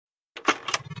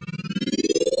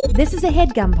This is a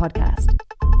HeadGum podcast.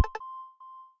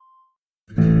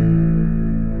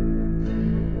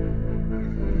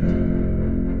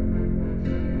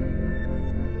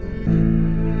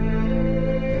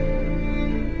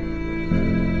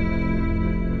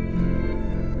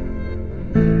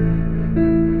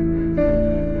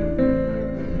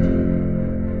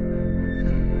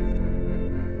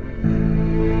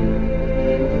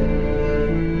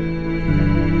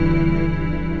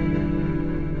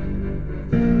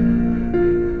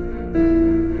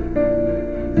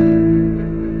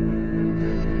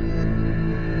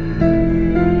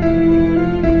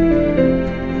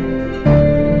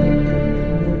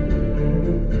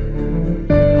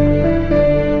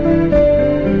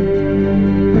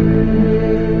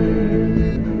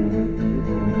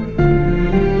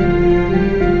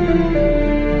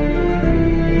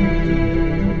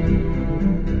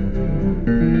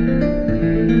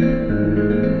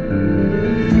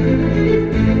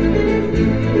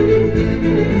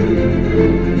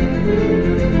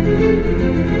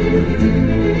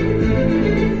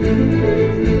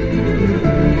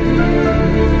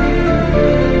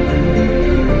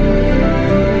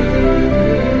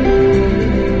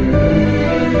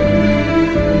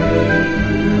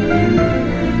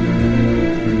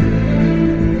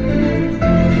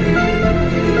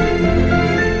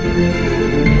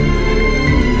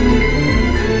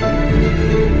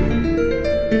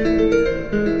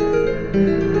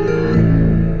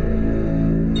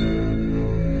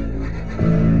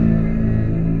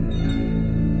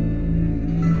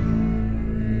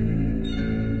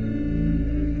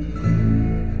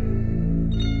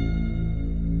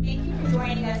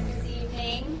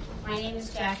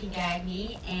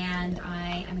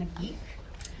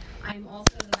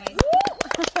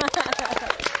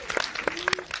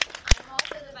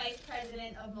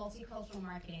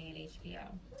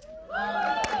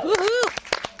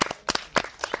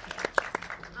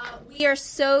 We are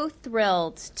so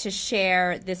thrilled to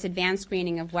share this advanced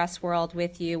screening of Westworld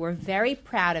with you. We're very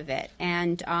proud of it,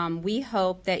 and we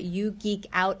hope that you geek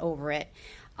out over it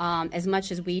as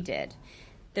much as we did.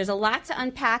 There's a lot to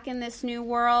unpack in this new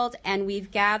world, and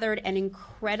we've gathered an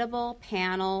incredible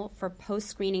panel for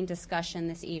post-screening discussion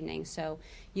this evening, so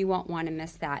you won't want to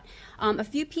miss that. A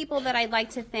few people that I'd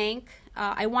like to thank.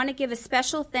 I want to give a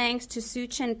special thanks to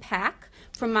Sujin Pak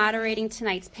for moderating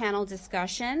tonight's panel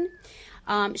discussion.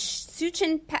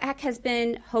 Sujin Pak has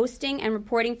been hosting and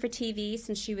reporting for TV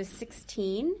since she was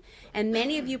 16, and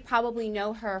many of you probably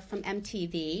know her from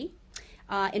MTV.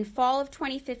 In fall of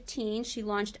 2015, she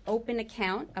launched Open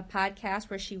Account, a podcast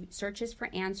where she searches for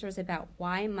answers about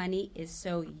why money is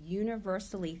so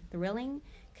universally thrilling,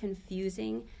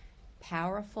 confusing,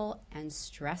 powerful, and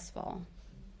stressful.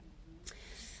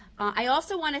 I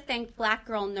also want to thank Black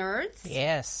Girl Nerds.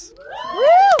 Yes.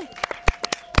 Woo!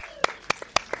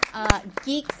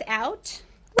 Geeks Out.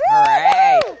 All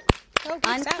right.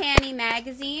 Uncanny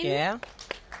Magazine. Yeah.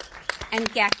 And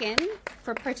Gekken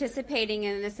for participating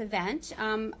in this event.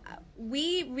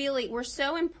 We're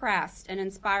so impressed and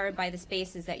inspired by the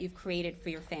spaces that you've created for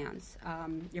your fans,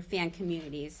 your fan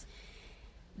communities.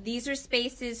 These are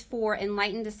spaces for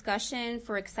enlightened discussion,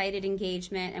 for excited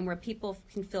engagement, and where people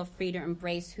can feel free to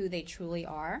embrace who they truly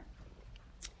are.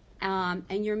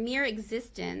 And your mere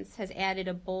existence has added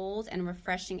a bold and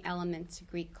refreshing element to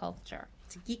geek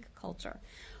culture.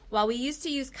 While we used to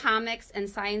use comics and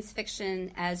science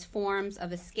fiction as forms of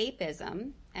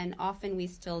escapism, and often we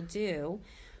still do,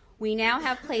 we now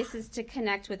have places to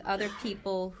connect with other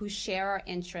people who share our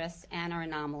interests and our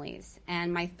anomalies.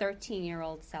 And my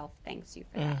 13-year-old self thanks you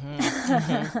for that.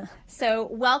 Mm-hmm. So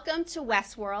welcome to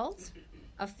Westworld,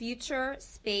 a future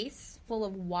space full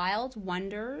of wild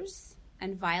wonders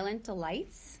and violent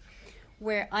delights,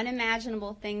 where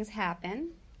unimaginable things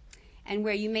happen, and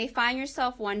where you may find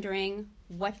yourself wondering,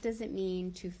 what does it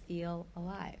mean to feel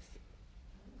alive?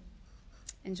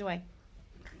 Enjoy.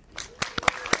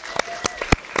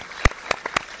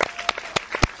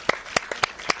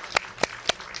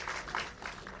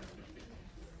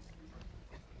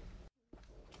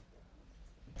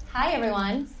 Hi,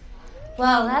 everyone.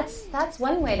 Well, that's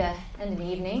one way to end an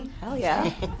evening. Hell yeah.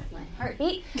 My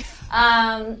heartbeat.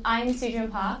 I'm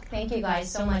Sujin Pak. Thank you guys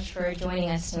so much for joining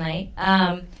us tonight.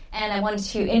 And I wanted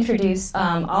to introduce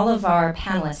all of our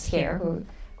panelists here who are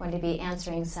going to be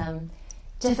answering some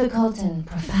difficult and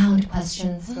profound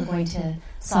questions. We're going to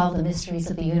solve the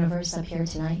mysteries of the universe up here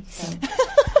tonight. So,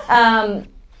 I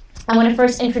want to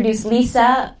first introduce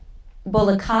Lisa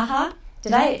Bolekaja.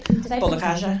 Did I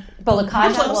Bolekaja.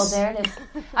 Bolekaja. Well, there it is.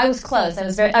 I was close.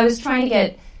 I was trying to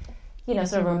get,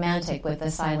 sort of romantic with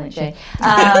the silent J.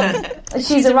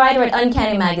 She's a writer at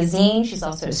Uncanny Magazine. She's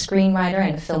also a screenwriter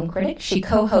and a film critic. She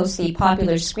co-hosts the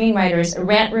popular Screenwriters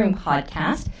Rant Room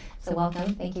podcast. So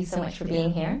welcome. Thank you so much for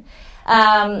being here.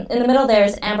 In the middle,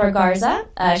 there's Amber Garza.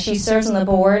 She serves on the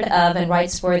board of and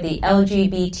writes for the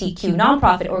LGBTQ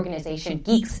nonprofit organization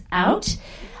Geeks Out,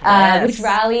 which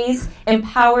rallies,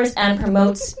 empowers, and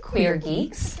promotes queer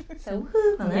geeks. So,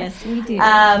 woo on that. Yes, we do.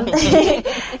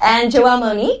 And Joelle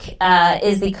Monique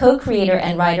is the co-creator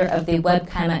and writer of the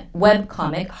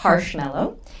webcomic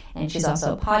Harshmallow, and she's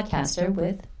also a podcaster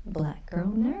with Black Girl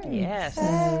Nerds. Yes.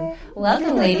 So,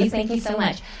 welcome, ladies. Thank you so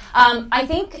much. I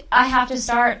think I have to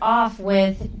start off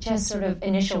with just sort of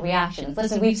initial reactions.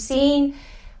 Listen,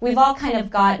 we've all kind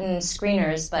of gotten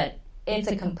screeners, but it's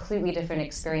a completely different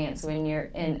experience when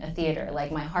you're in a theater.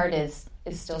 Like, my heart is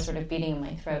still sort of beating in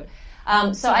my throat.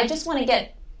 So I just want to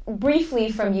get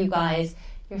briefly from you guys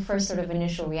your first sort of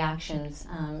initial reactions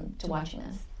to watching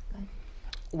this.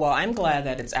 Well, I'm glad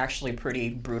that it's actually pretty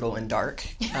brutal and dark.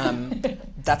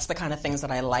 That's the kind of things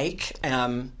that I like.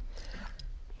 On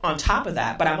top of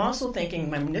that, but I'm also thinking,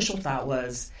 my initial thought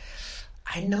was,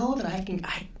 I know that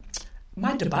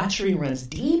my debauchery runs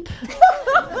deep.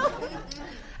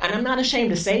 And I'm not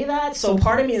ashamed to say that. So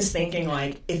part of me is thinking,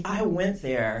 like, if I went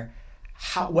there,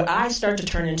 would I start to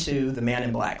turn into the Man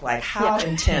in Black? Like, how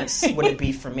intense would it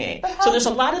be for me? So there's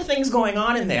a lot of things going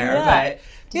on in there, but...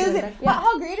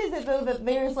 How great is it, though, that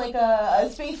there's, like, a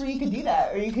space where you could do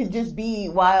that, or you could just be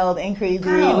wild and crazy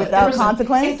without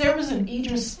consequence? If there was an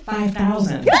Idris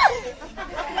 5000,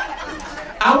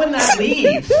 I would not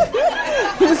leave.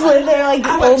 Just live there like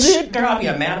old dude? Girl, I'll be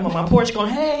a madam on my porch going,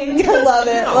 hey.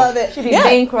 Love it. She'd be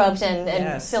bankrupt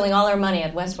and stealing all her money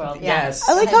at Westworld. Yes.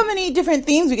 I like how many different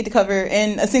themes we get to cover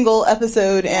in a single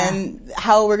episode and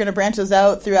how we're going to branch those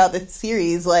out throughout the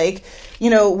series. Like,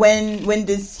 when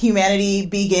does humanity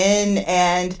begin,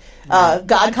 and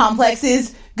God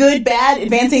complexes, good, bad,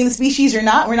 advancing the species or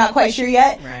not, we're not quite sure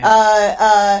yet.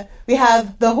 Right. We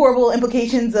have the horrible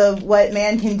implications of what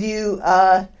man can do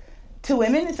to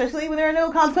women, especially when there are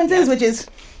no consequences, which is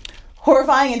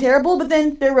horrifying and terrible. But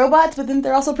then they're robots, but then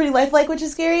they're also pretty lifelike, which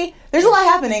is scary. There's a lot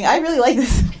happening. I really like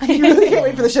this. I really can't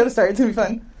wait for the show to start. It's going to be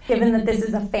fun. Given that this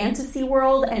is a fantasy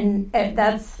world, and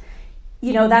that's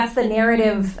the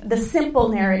narrative, the simple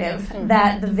narrative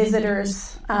that the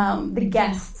visitors, the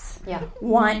guests,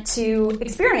 want to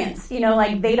experience.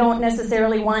 Like, they don't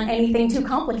necessarily want anything too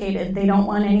complicated. They don't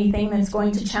want anything that's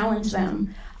going to challenge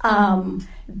them. The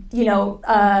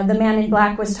Man in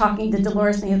Black was talking to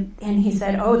Dolores, and he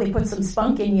said, they put some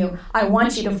spunk in you. I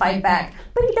want you to fight back.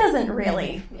 But he doesn't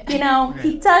really.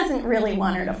 He doesn't really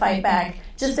want her to fight back,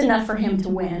 just enough for him to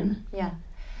win. Yeah.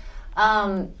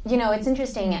 It's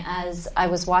interesting, as I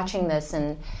was watching this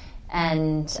and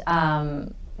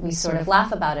we sort of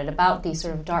laugh about it, about these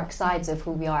sort of dark sides of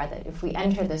who we are, that if we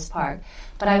enter this park.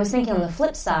 But I was thinking, on the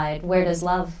flip side, where does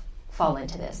love fall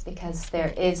into this? Because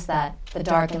there is the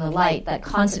dark and the light that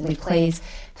constantly plays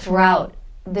throughout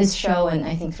this show, and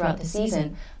I think throughout the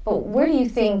season. But where do you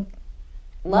think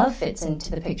love fits into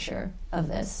the picture of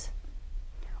this?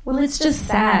 Well, it's just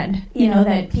sad,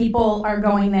 that people are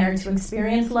going there to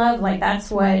experience love. Like,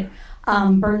 that's what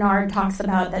Bernard talks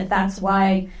about, that's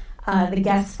why the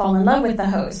guests fall in love with the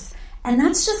hosts. And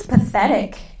that's just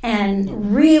pathetic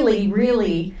and really,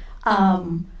 really,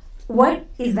 what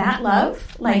is that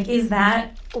love? Like, is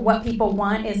that what people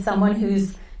want, is someone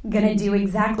who's going to do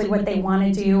exactly what they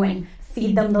want to do and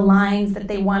feed them the lines that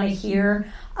they want to hear?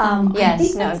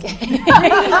 Yes, no. Yes,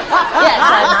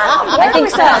 I think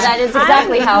so. That is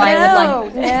exactly how I would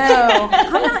like. No,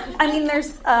 I'm not. I mean,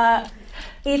 there's.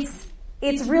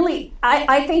 It's really.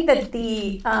 I think that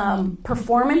the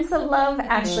performance of love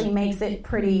actually makes it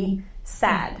pretty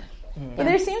sad. Yeah,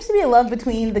 there seems to be a love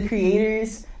between the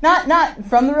creators, not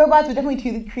from the robots, but definitely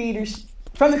to the creators,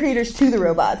 from the creators to the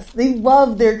robots. They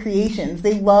love their creations.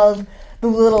 They love the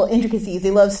little intricacies.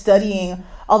 They love studying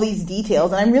all these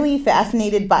details, and I'm really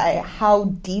fascinated by how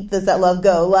deep does that love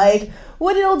go. Like,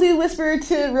 what did old dude whisper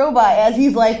to Robot as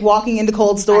he's like walking into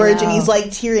cold storage and he's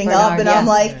like tearing up, and I'm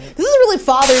like, this is a really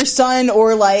father-son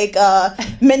or like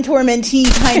mentor-mentee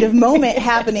kind of moment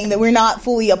happening that we're not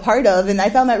fully a part of, and I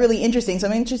found that really interesting. So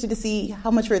I'm interested to see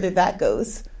how much further that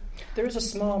goes. There was a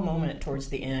small moment towards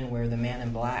the end where the Man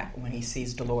in Black, when he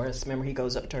sees Dolores, remember he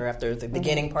goes up to her after the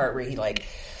beginning part where he like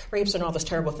rapes her and all those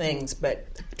terrible things.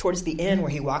 But towards the end, where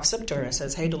he walks up to her and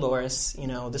says, "Hey, Dolores,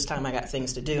 this time I got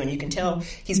things to do," and you can tell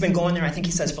he's been going there, I think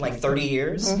he says, for like 30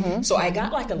 years. Mm-hmm. So I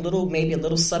got like maybe a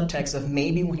little subtext of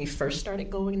maybe when he first started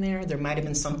going there might have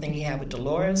been something he had with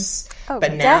Dolores. Oh,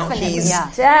 but now definitely.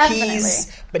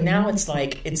 But now it's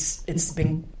like it's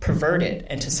been perverted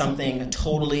into something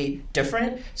totally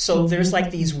different. So there's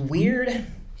like these weird,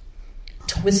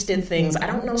 twisted things. I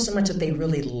don't know so much that they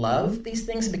really love these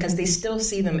things because they still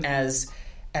see them as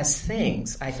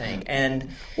things, I think. And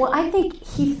well, I think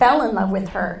he fell in love with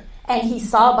her, and he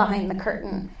saw behind the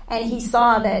curtain, and he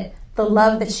saw that the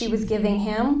love that she was giving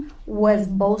him was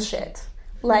bullshit.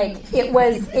 Like it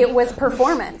was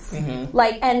performance. Mm-hmm.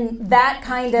 Like, and that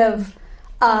kind of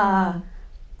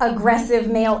aggressive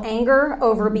male anger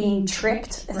over being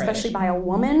tricked, especially by a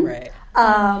woman. Right.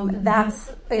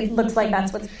 It looks like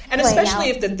that's what's and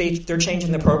especially out. If they're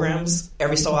changing the programs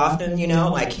every so often,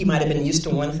 like he might have been used to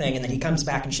one thing and then he comes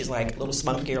back and she's like a little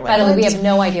spunky or like. By the way, we have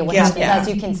no idea what happens. As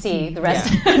you can see, the rest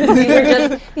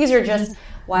these are just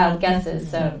wild guesses.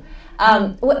 So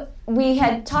we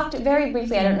had talked very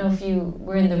briefly. I don't know if you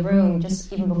were in the room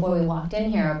just even before we walked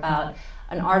in here about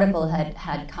an article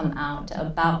had come out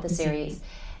about the series.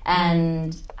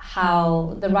 And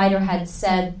how the writer had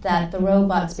said that the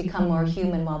robots become more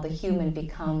human while the human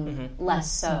become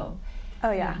less so. Oh,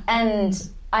 yeah. And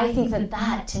I think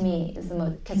that to me is the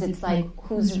most, because it's like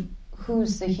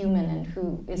who's the human and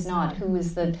who is not, who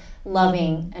is the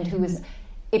loving and who is,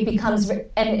 it becomes,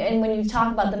 and when you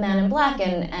talk about the man in black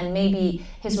and maybe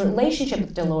his relationship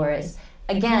with Dolores,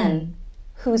 again,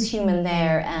 who's human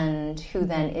there and who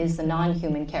then is the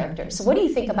non-human character. So what do you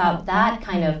think about that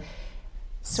kind of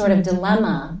sort of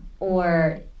dilemma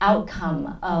or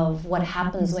outcome of what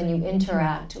happens when you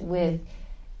interact with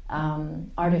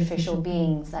artificial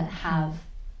beings that have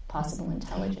possible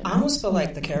intelligence? I almost feel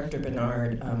like the character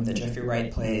Bernard that Jeffrey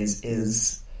Wright plays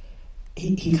is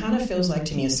he kind of feels like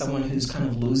to me as someone who's kind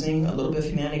of losing a little bit of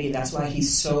humanity. That's why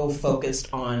he's so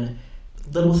focused on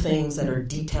little things that are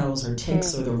details or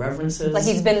ticks or the references. Like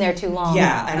he's been there too long.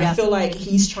 Yeah, and I feel like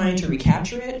he's trying to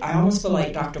recapture it. I almost feel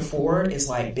like Dr. Ford is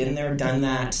like been there, done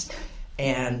that,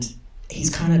 and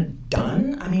he's kind of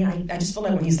done. I mean, I just feel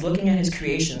like when he's looking at his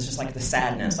creations, just like the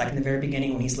sadness, like in the very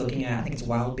beginning when he's looking at, I think it's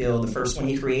Wild Bill, the first one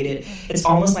he created, it's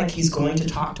almost like he's going to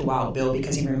talk to Wild Bill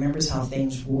because he remembers how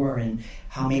things were and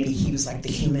how maybe he was like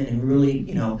the human and really,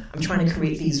 I'm trying to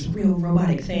create these real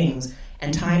robotic things.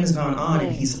 And time has gone on,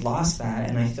 and he's lost that.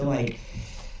 And I feel like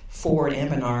Ford and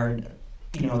Bernard,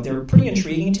 they're pretty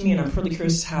intriguing to me, and I'm pretty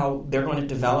curious how they're going to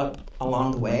develop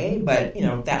along the way. But,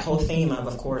 that whole theme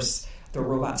of course, the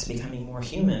robots becoming more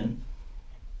human,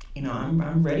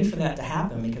 I'm ready for that to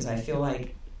happen because I feel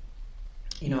like,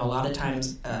 a lot of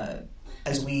times,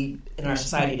 as we, in our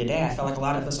society today, I feel like a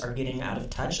lot of us are getting out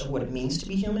of touch of what it means to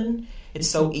be human. It's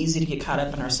so easy to get caught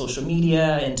up in our social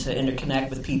media and to interconnect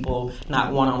with people,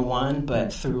 not one-on-one,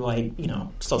 but through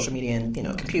social media and,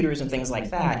 computers and things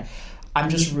like that. I'm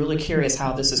just really curious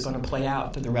how this is going to play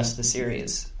out through the rest of the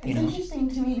series. It's interesting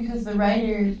to me because the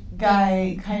writer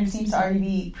guy kind of seems to already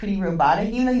be pretty robotic,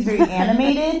 even though he's very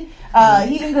animated.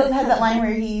 He even has that line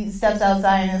where he steps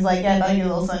outside and is like, "Yeah, I thought you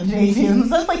had a little sun today too." And the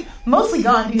sun's like mostly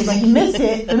gone because he missed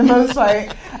it for the most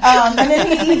part. And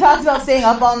then he talks about staying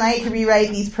up all night to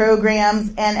rewrite these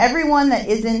programs, and everyone that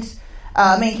isn't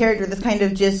main character that's kind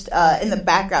of just in the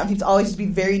background seems to always just be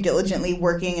very diligently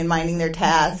working and minding their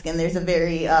task, and there's a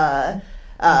very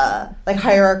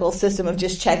hierarchical system of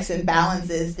just checks and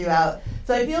balances throughout.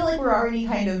 So I feel like we're already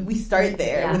we start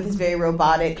there with this very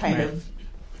robotic kind of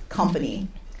company.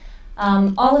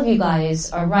 All of you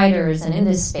guys are writers and in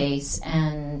this space,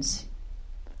 and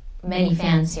many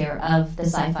fans here of the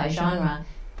sci-fi genre.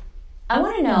 I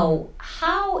want to know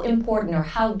how important or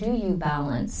how do you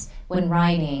balance when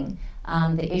writing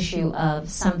the issue of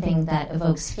something that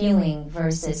evokes feeling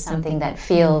versus something that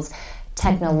feels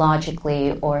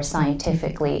technologically or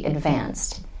scientifically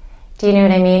advanced? Do you know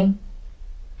what I mean?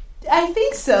 I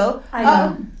think so. I know.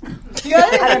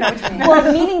 I don't know what you mean.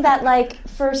 Well, meaning that,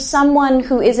 for someone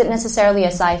who isn't necessarily a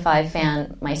sci-fi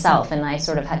fan myself, and I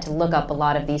sort of had to look up a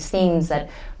lot of these themes that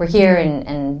were here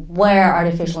and where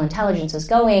artificial intelligence is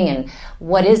going and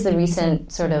what is the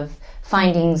recent sort of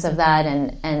findings of that,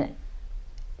 and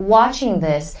watching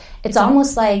this, it's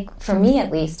almost like, for me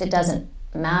at least, it doesn't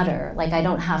matter. I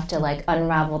don't have to,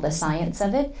 unravel the science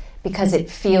of it because it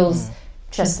feels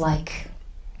just like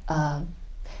a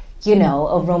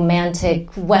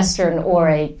romantic Western or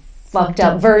a fucked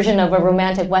up version of a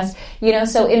romantic West,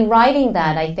 so in writing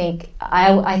that, I think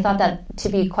I thought that to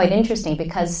be quite interesting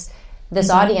because this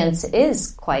audience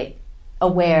is quite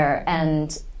aware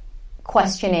and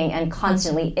questioning and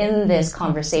constantly in this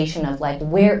conversation of like,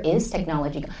 where is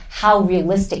technology? How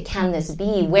realistic can this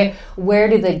be? Where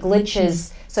do the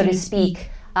glitches, so to speak,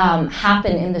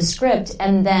 happen in the script?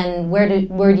 And then where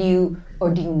do you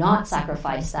or do you not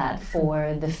sacrifice that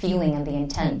for the feeling and the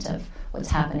intent of what's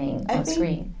happening on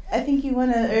screen? I think you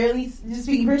want to, or at least just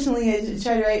speaking personally, I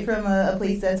try to write from a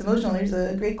place that's emotional. There's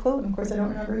a great quote, and of course I don't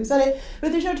remember who said it,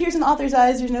 but there's no tears in the author's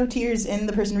eyes, there's no tears in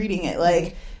the person reading it.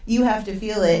 Like, you have to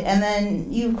feel it. And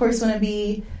then you, of course, want to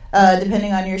be,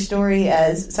 depending on your story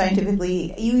as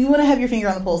scientifically, you want to have your finger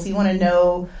on the pulse. You want to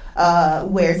know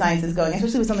where science is going,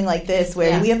 especially with something like this,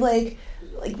 where we have, like,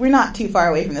 we're not too far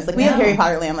away from this. Like, we have Harry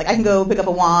Potter land. Like, I can go pick up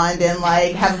a wand and,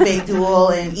 like, have a fake duel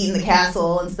and eat in the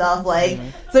castle and stuff. Like,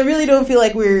 so I really don't feel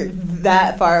like we're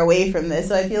that far away from this.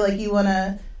 So I feel like you want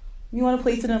to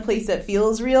place it in a place that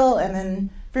feels real. And then,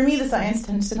 for me, the science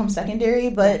tends to come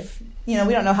secondary. But, you know,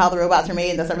 we don't know how the robots are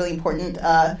made. That's not really important.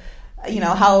 You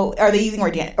know, how are they using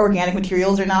organic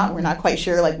materials or not? We're not quite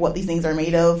sure, like, what these things are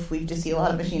made of. We just see a lot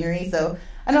of machinery. So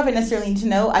I don't know if I necessarily need to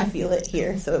know. I feel it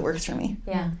here, so it works for me.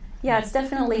 Yeah, it's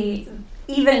definitely,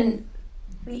 even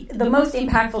the most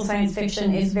impactful science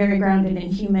fiction is very grounded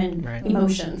in human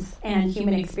emotions and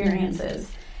human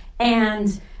experiences.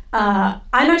 And I'm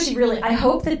actually I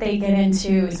hope that they get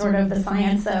into sort of the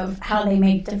science of how they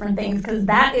make different things, because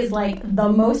that is like the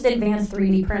most advanced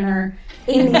 3D printer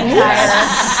in the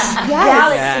entire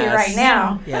galaxy right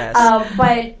now. Yes.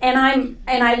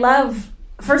 I love,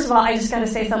 first of all, I just got to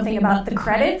say something about the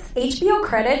credits. HBO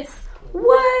credits.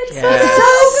 What? Yes.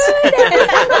 So good every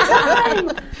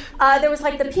single time. There was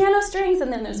like the piano strings,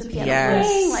 and then there's a piano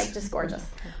playing, like just gorgeous.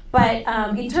 But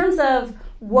in terms of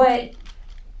what,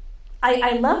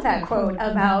 I love that quote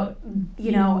about,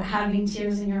 you know, having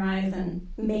tears in your eyes and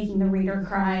making the reader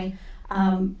cry,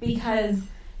 because,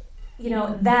 you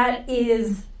know, that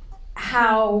is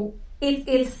how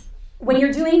it's when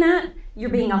you're doing that, you're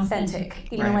being authentic.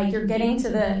 You know, like you're getting to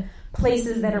the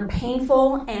places that are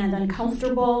painful and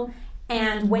uncomfortable.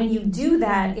 And when you do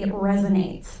that, it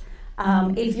resonates.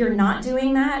 If you're not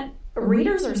doing that,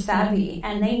 readers are savvy,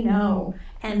 and they know,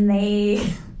 and they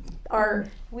are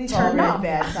turned off.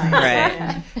 Bad science.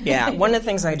 Right. Yeah. One of the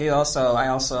things I do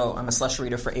I'm a slush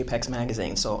reader for Apex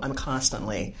magazine, so I'm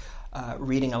constantly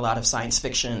reading a lot of science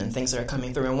fiction and things that are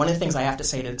coming through. And one of the things I have to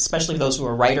say to especially those who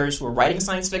are writers who are writing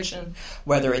science fiction,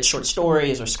 whether it's short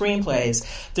stories or screenplays,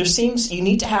 you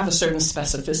need to have a certain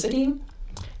specificity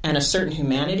and a certain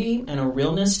humanity and a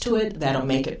realness to it that'll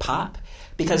make it pop.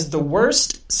 Because the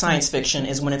worst science fiction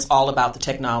is when it's all about the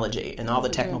technology and all the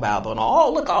technobabble and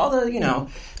all the, you know,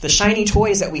 the shiny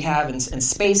toys that we have in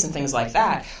space and things like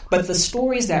that. But the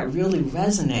stories that really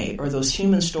resonate are those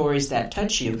human stories that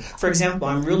touch you. For example,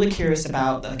 I'm really curious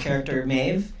about the character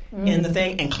Maeve in the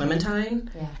thing, and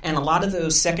Clementine, and a lot of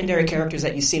those secondary characters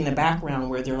that you see in the background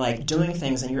where they're like doing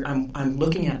things, and I'm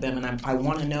looking at them and I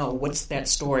want to know what's that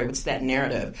story, what's that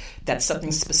narrative, that's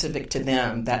something specific to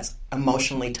them that's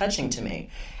emotionally touching to me.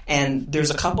 And there's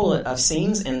a couple of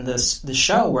scenes in the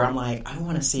show where I'm like, I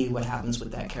want to see what happens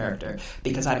with that character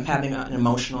because I'm having an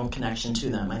emotional connection to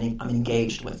them. I'm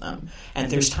engaged with them.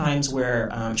 And there's times where,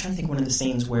 I'm trying to think one of the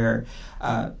scenes where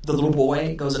the little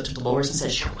boy goes up to Dolores and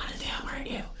says, "You're one of them,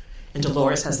 aren't you?" And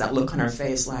Dolores has that look on her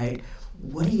face like,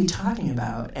 what are you talking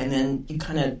about? And then you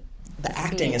kind of, the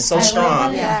acting is so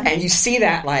strong. And you see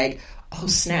that like, oh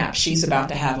snap, she's about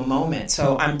to have a moment.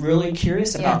 So I'm really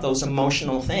curious about those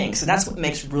emotional things. So that's what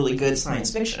makes really good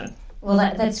science fiction. Well,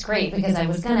 that's great, because I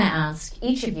was going to ask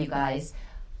each of you guys,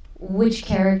 which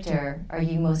character are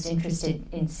you most interested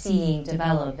in seeing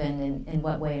develop, and in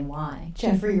what way and why?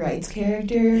 Jeffrey Wright's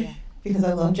character. Because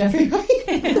I love Jeffrey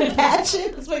Wright.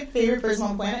 Passion. That's my favorite person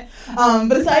on the planet.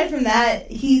 But aside from that,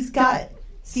 he's got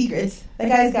secrets. That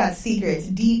guy's got secrets.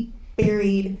 Deep,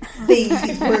 buried things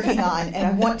he's working on. And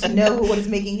I want to know what is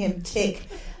making him tick.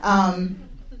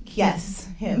 Yes,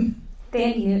 him.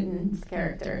 Danny Newton's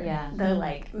character. The,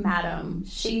 like, madam.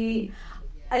 She,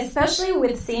 especially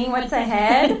with seeing what's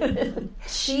ahead,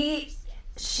 she's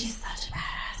such a badass.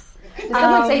 Did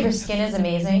someone say her skin is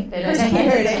amazing?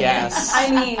 Yes. I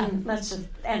mean, let's just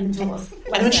end the jewels.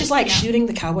 And when she's like shooting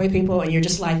the cowboy people, and you're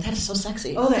just like, that is so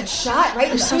sexy. Oh, that shot,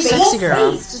 right? So sexy,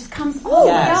 girl. Face just comes all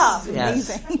the way off.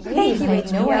 Yes. Thank you,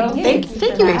 HBO. Thank you,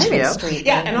 HBO.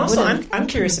 Yeah, and also I'm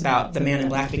curious about the Man in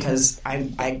Black because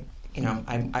I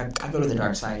go to the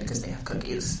dark side because they have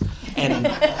cookies, and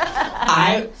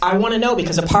I want to know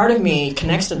because a part of me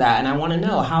connects to that, and I want to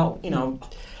know how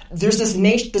there's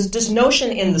this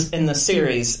notion in the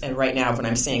series, and right now what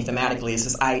I'm saying thematically is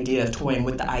this idea of toying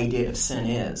with the idea of sin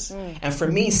is. And for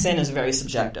me, sin is very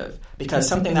subjective, because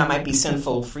something that might be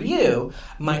sinful for you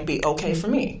might be okay for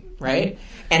me, right?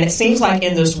 And it seems like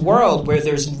in this world where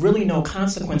there's really no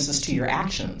consequences to your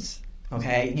actions,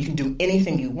 okay, you can do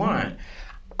anything you want.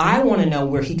 I want to know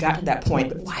where he got to that point,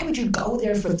 but why would you go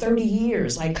there for 30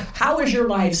 years? Like, how is your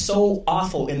life so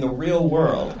awful in the real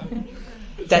world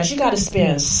that you got to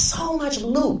spend so much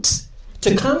loot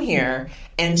to come here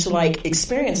and to like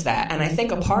experience that? And I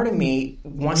think a part of me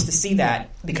wants to see that,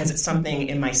 because it's something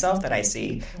in myself that I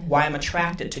see, why I'm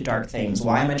attracted to dark things,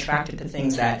 why I'm attracted to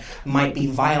things that might be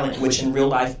violent, which in real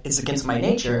life is against my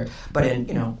nature, but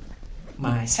in,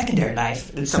 my secondary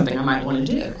life, it's something I might want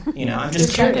to do. I'm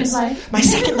just curious. My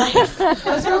second life.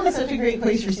 Westworld is such a great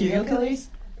place for serial killers.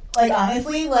 Like,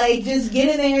 honestly, like, just get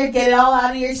in there, get it all out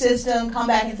of your system, come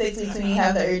back in 6 weeks when you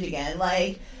have the urge again.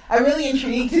 Like, I'm really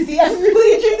intrigued to see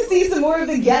some more of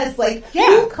the guests. Like,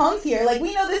 who comes here? Like,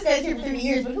 we know this guy's here for 30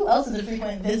 years, but who else is a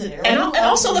frequent visitor? And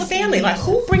also the family. Like,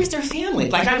 who brings their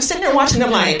family? Like, I'm sitting there watching them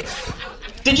like,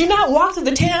 did you not walk through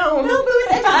the town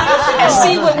and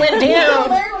see what went down?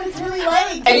 Learn what it's really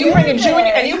like. And you bring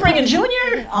a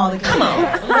junior? Oh, come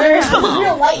on. Come on.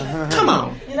 Real life. Come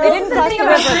on. They didn't cross the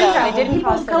river, though.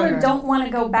 People of color don't want to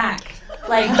go back.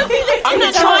 Like, I'm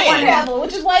not trying. Travel,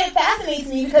 which is why it fascinates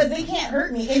me, because they can't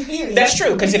hurt me in theory. That's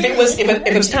true, because if it was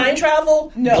time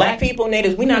travel, black people,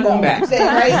 natives, we're not going back.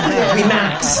 We're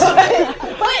not.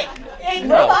 But in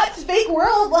robots, fake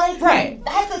world, like,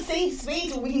 that's a safe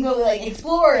space where we can go like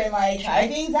explore and like try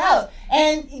things out.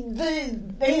 And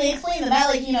they explain that,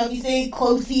 like, if you stay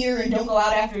close here and don't go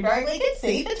out after dark, like, it's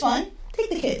safe, it's fun. Take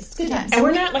the kids. It's good times. And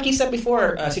we're not, like you said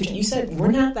before, Sujin, you said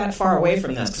we're not that far away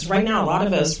from this. Because right now, a lot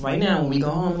of us, when we go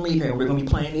home and leave here, we're going to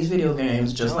be playing these video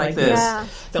games just like this. Yeah.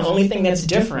 The only thing that's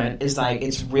different is, like,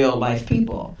 it's real life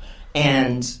people.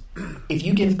 And if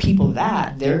you give people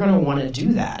that, they're going to want to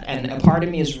do that. And a part of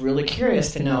me is really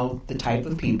curious to know the type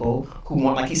of people who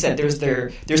want, like you said, there's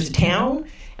the town.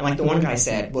 And like the one guy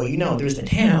said, well, there's the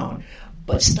town.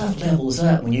 But stuff levels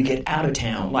up when you get out of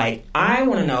town. Like, I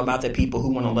want to know about the people who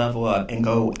want to level up and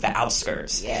go the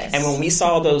outskirts. Yes. And when we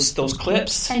saw those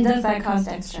clips... And does that cost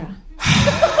extra?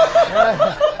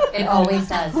 It always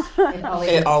does.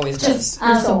 It always does.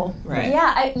 Soul. Right.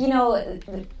 Yeah,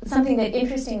 something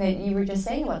interesting that you were just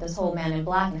saying about this whole Man in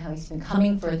Black and how he's been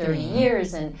coming for 30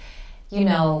 years, and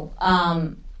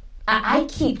I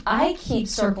keep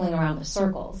circling around the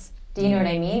circles. Do you know what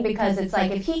I mean? Because it's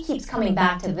like, if he keeps coming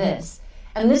back to this,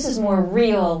 and this is more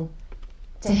real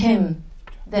to him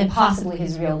than possibly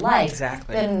his real life,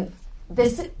 exactly, then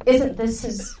isn't this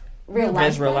his real life?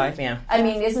 His real life, yeah. I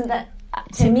mean, isn't that,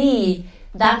 to me,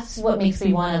 that's what makes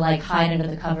me want to like hide under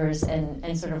the covers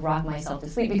and sort of rock myself to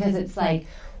sleep, because it's like,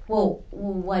 well,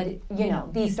 what,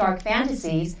 these dark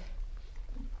fantasies,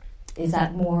 is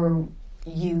that more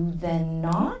you than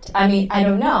not? I mean, I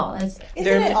don't know.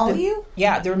 Isn't it all you?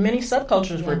 Yeah, there are many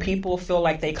subcultures where people feel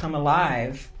like they come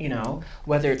alive,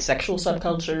 whether it's sexual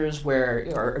subcultures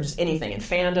or just anything, in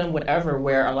fandom, whatever,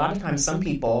 where a lot of times some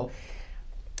people,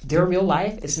 their real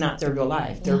life is not their real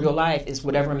life. Their real life is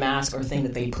whatever mask or thing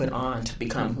that they put on to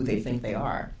become who they think they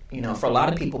are. For a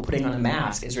lot of people, putting on a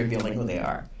mask is revealing who they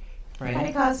are. Right?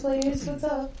 Hi, cosplayers. What's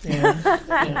up?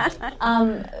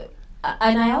 Yeah.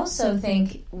 And I also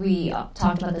think we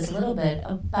talked about this a little bit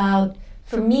about,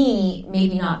 for me,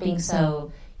 maybe not being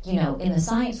so, in the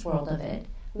science world of it,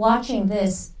 watching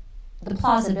this, the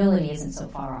plausibility isn't so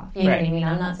far off. You know what I mean?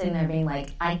 I'm not sitting there being like,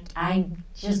 I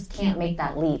just can't make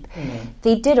that leap. Mm-hmm.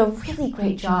 They did a really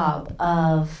great job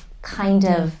of kind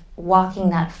of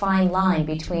walking that fine line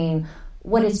between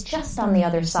what is just on the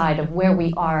other side of where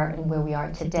we are and where we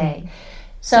are today.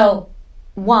 So,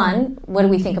 one, what do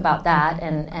we think about that,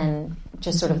 and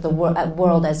just sort of the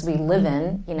world as we live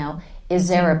in, is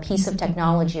there a piece of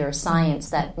technology or science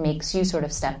that makes you sort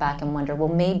of step back and wonder,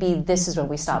 well, maybe this is where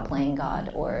we stop playing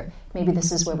God, or maybe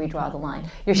this is where we draw the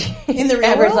line? In the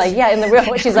real world? Like, yeah, in the real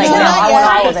world. She's like, no, I want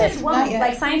all of it.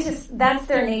 Like, scientists, that's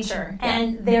their nature,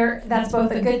 and that's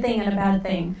both a good thing and a bad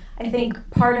thing. I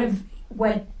think part of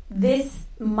what this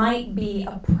might be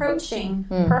approaching,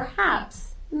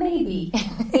 perhaps, maybe,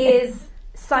 is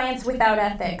science without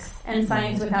ethics and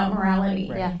science without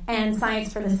morality, and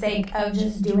science for the sake of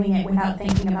just doing it without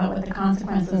thinking about what the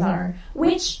consequences are,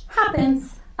 which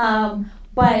happens.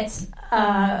 But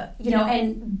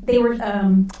and they were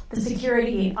the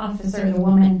security officer, the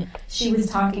woman, she was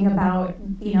talking about,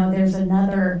 there's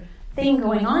another thing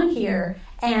going on here,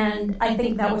 and I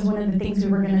think that was one of the things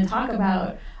we were going to talk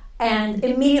about. And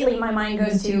immediately my mind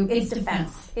goes to, it's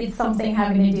defense. It's something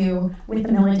having to do with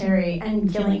the military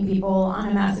and killing people on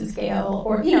a massive scale.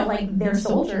 Or, like they're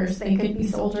soldiers. They could be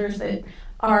soldiers that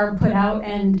are put out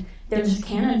and they're just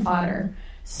cannon fodder.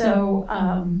 So,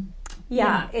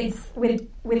 it's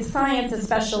with science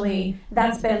especially,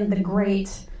 that's been the great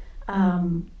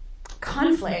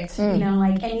conflict,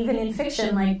 and even in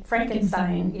fiction, like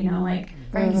Frankenstein,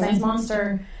 Frankenstein's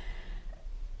monster,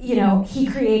 he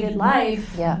created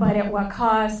life, but at what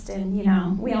cost? And,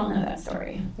 we all know that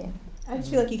story. Yeah. I just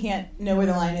feel like you can't know where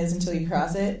the line is until you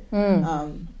cross it.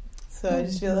 So I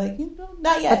just feel like,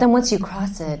 not yet. But then once you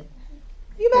cross it,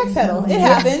 you backpedal. It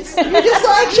happens. You're just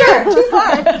like, sure, too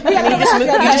far. You just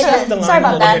move the line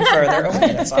a little bit further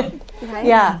away. That's all. Right?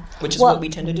 Yeah. Which is what we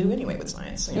tend to do anyway with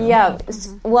science. Yeah.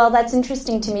 Well, that's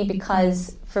interesting to me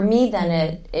because for me,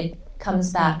 then it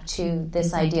comes back to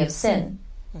this idea of sin,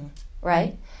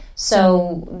 right?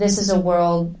 So this is a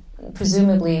world,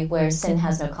 presumably, where sin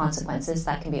has no consequences.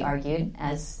 That can be argued,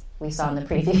 as we saw in the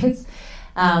previews.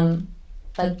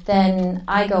 But then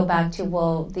I go back to,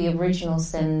 the original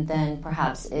sin then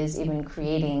perhaps is even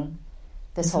creating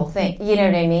this whole thing. You know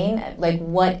what I mean? Like,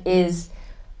 what is,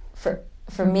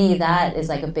 for me, that is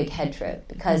like a big head trip.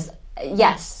 Because,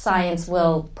 yes, science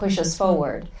will push us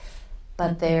forward,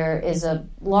 but there is a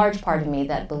large part of me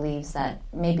that believes that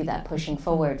maybe that pushing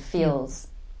forward feels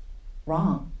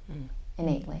wrong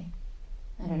innately.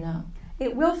 I don't know.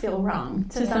 It will feel wrong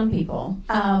to some people,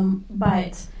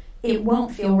 but it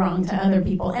won't feel wrong to other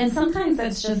people. And sometimes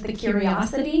that's just the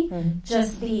curiosity,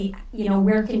 just the,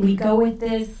 where can we go with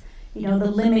this? The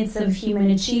limits of human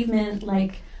achievement,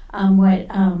 like what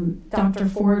Dr.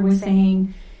 Ford was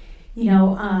saying, this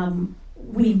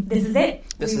is it.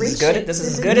 This is as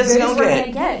good as it's going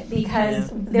to get. Because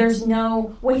there's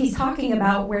what he's talking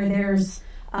about where there's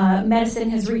medicine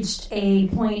has reached a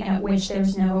point at which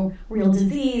there's no real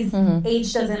disease,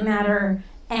 age doesn't matter,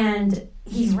 and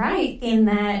he's right in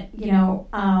that,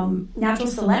 natural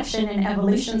selection and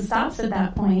evolution stops at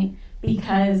that point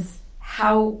because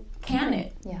how can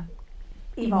it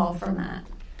evolve from that?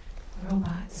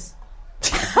 Robots.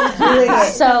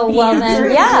 So,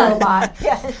 robot.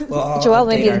 Joelle,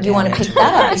 maybe you want to pick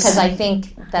that up because I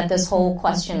think that this whole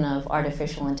question of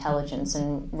artificial intelligence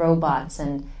and robots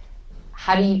and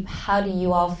how do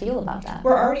you all feel about that?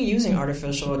 We're already using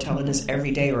artificial intelligence every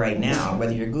day right now,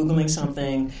 whether you're Googling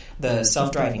something, the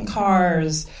self-driving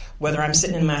cars, whether I'm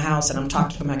sitting in my house and I'm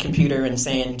talking to my computer and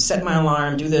saying, set my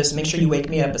alarm, do this, make sure you wake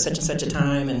me up at such and such a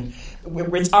time, and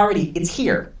it's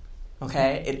here,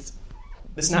 okay?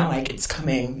 It's not like it's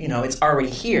coming, it's already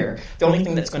here. The only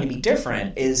thing that's going to be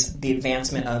different is the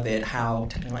advancement of it,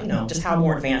 just how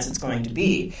more advanced it's going to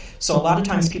be. So a lot of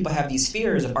times people have these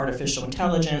fears of artificial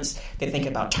intelligence. They think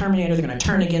about Terminator, they're going to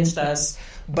turn against us.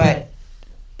 But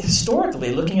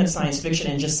historically, looking at science fiction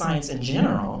and just science in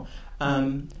general,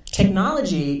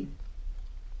 technology...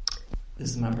 This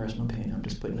is my personal opinion. I'm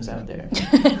just putting this out there. You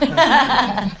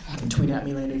can tweet at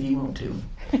me later if you want to.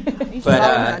 You but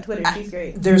follow her on Twitter. She's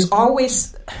great.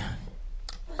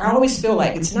 I always feel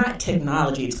like it's not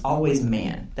technology. It's always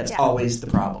man. That's always the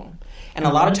problem. And a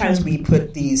lot of times we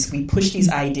push these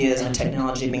ideas on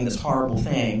technology being this horrible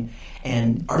thing,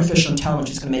 and artificial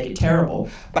intelligence is going to make it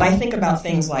terrible. But I think about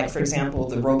things like, for example,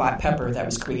 the robot Pepper that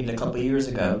was created a couple of years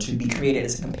ago to be created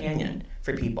as a companion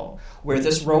for people, where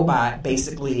this robot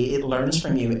basically, it learns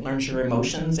from you, it learns your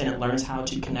emotions, and it learns how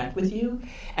to connect with you.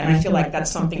 And I feel like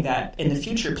that's something that in the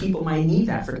future people might need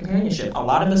that for companionship. A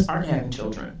lot of us aren't having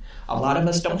children. A lot of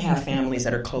us don't have families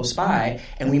that are close by,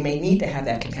 and we may need to have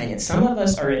that companion. Some of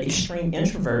us are extreme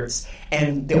introverts,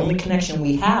 and the only connection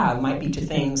we have might be to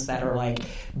things that are like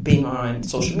being on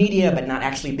social media, but not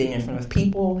actually being in front of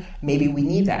people. Maybe we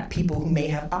need that. People who may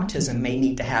have autism may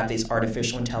need to have these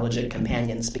artificial intelligent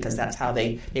companions because that's how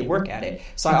they work at it.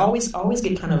 So I always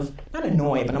get kind of, not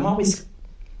annoyed, but I'm always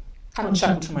kind of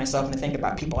chuckle to myself and think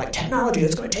about people like technology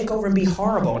that's going to take over and be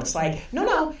horrible. And it's like,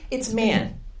 no, it's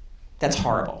man that's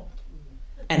horrible.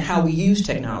 And how we use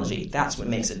technology, that's what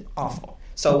makes it awful.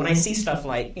 So when I see stuff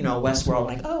like, Westworld,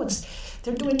 like,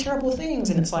 they're doing terrible things.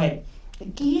 And it's like,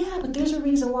 yeah, but there's a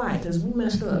reason why, because we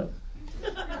messed up.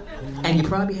 And you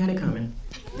probably had it coming.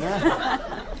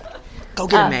 Yeah. Go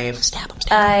get him, Maeve. Stab him.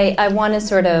 I want to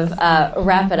sort of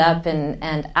wrap it up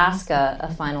and ask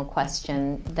a final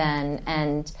question then.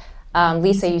 And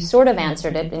Lisa, you sort of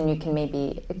answered it, and you can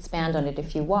maybe expand on it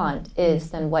if you want,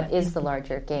 is then what is the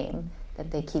larger game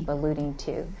that they keep alluding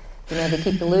to? They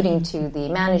keep alluding to the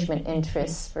management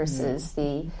interests versus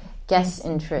the guest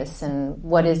interests, and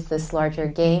what is this larger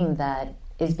game that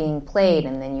is being played?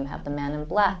 And then you have the Man in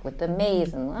Black with the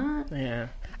maze and Yeah.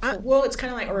 Well, it's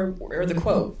kind of like, or the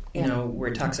quote, you know,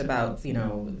 where it talks about, you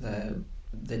know,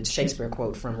 the Shakespeare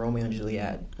quote from Romeo and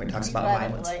Juliet, where it talks about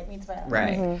violence.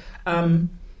 Right.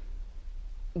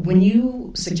 When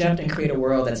you suggest and create a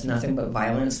world that's nothing but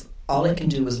violence, all it can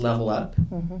do is level up.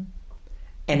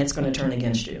 And it's going to turn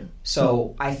against you.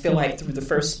 So I feel like through the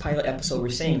first pilot episode we're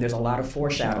seeing, there's a lot of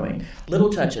foreshadowing. Little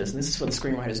touches, and this is for the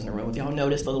screenwriters in the room. If y'all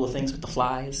notice the little things with the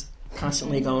flies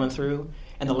constantly going through,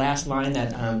 and the last line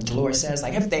that Dolores says,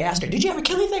 like, if they asked her, did you ever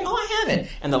kill anything? Oh, I haven't.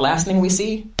 And the last thing we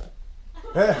see...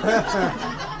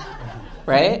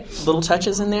 right? Little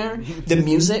touches in there. The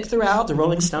music throughout, the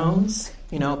Rolling Stones,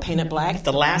 you know, Painted Black.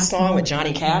 The last song with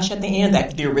Johnny Cash at the end,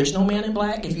 the original Man in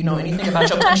Black, if you know anything about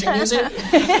your country music.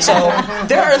 So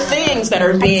there are things that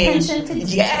are being...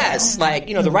 Yes, like,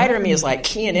 you know, the writer in me is like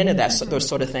keying into those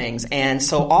sort of things. And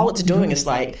so all it's doing is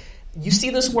like, you see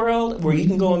this world where you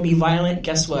can go and be violent,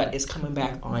 guess what? It's coming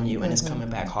back on you, and it's coming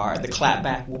back hard. The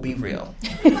clapback will be real.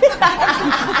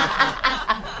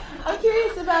 I'm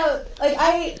curious about, like,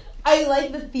 I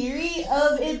like the theory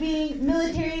of it being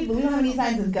military, but we don't have any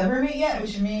signs of government yet,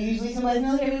 which usually symbolize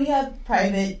military. We have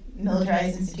private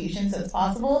militarized institutions, so it's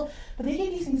possible. But they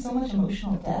give these things so much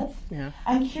emotional depth. Yeah.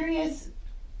 I'm curious,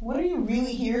 what are you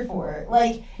really here for?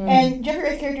 Like, and Jeffrey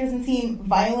Wright's character doesn't seem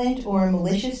violent or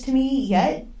malicious to me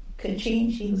yet. Could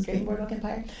change. He was great in Boardwalk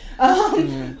Empire.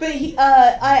 But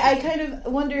I kind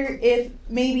of wonder if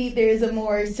maybe there's a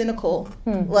more cynical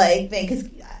like thing, because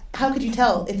how could you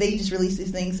tell if they just release these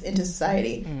things into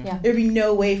society? There'd be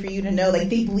no way for you to know. Like,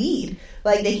 they bleed.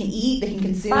 Like, they can eat, they can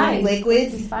consume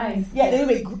liquids. Spies. Yeah, they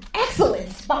would be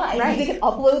excellent spies. Right. They can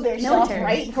upload their stuff Military.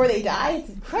 right before they die. It's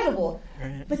incredible.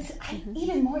 Right. But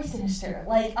even more sinister,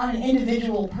 like on an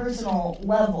individual, personal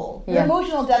level. The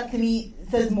emotional depth to me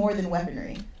says more than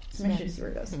weaponry. So make sure to see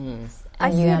where it goes.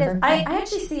 I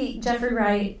actually see Jeffrey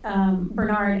Wright,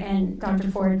 Bernard, and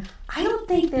Dr. Ford. I don't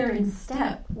think they're in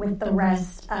step with the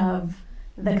rest of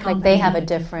the company. Like they have a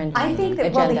different I think that,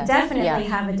 agenda. well, they definitely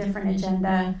have a different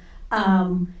agenda.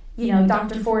 You know,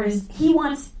 Dr. Ford he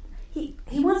wants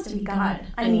to be God.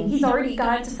 I mean, he's already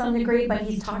God to some degree, but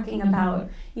he's talking about,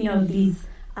 you know, these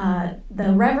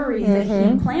the reveries that he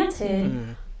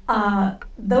implanted.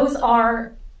 Those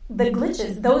are the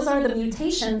glitches. Those are the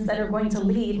mutations that are going to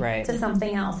lead to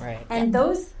something else. Right. And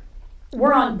those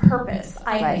were on purpose,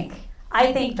 I think.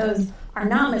 I think those are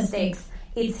not mistakes.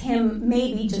 It's him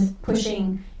maybe just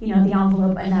pushing, you know, the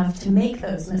envelope enough to make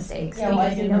those mistakes. Yeah,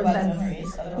 why do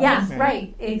memories? Yeah,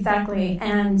 right, exactly.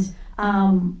 And,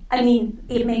 I mean,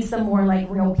 it makes them more like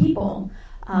real people.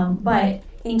 But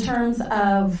in terms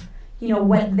of, you know,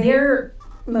 what their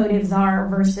motives are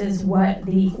versus what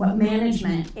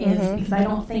management is, because I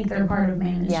don't think they're part of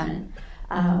management.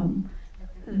 I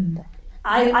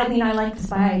mean, I like the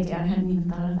spy idea. I hadn't even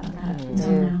thought about that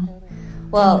until now.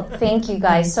 Well, thank you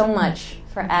guys so much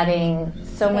for adding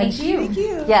so much. Thank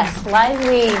you. Yes,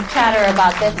 lively chatter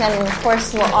about this, and of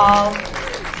course we'll all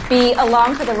be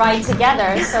along for the ride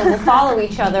together. So we'll follow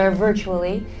each other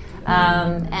virtually.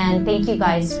 And thank you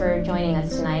guys for joining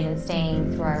us tonight and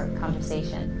staying through our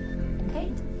conversation.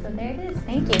 Okay, so there it is.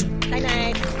 Thank you. Night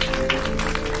night.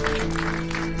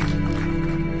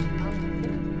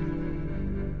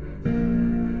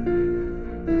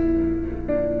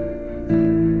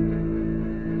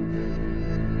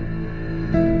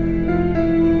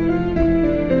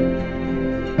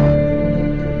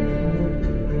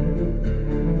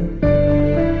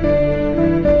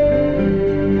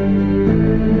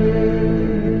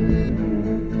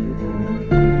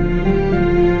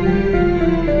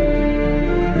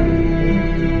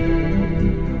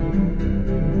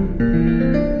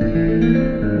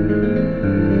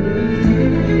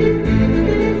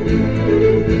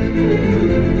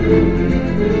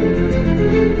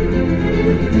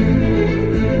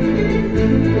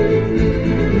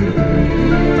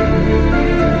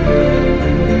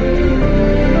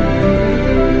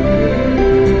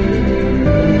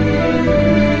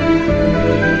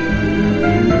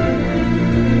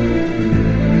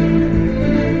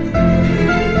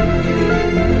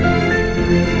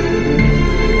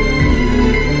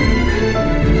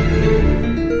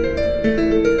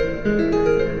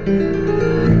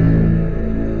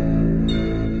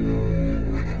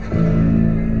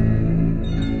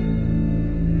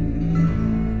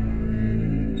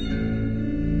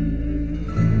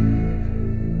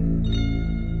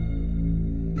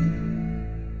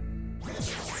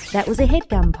 That was a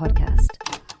HeadGum podcast.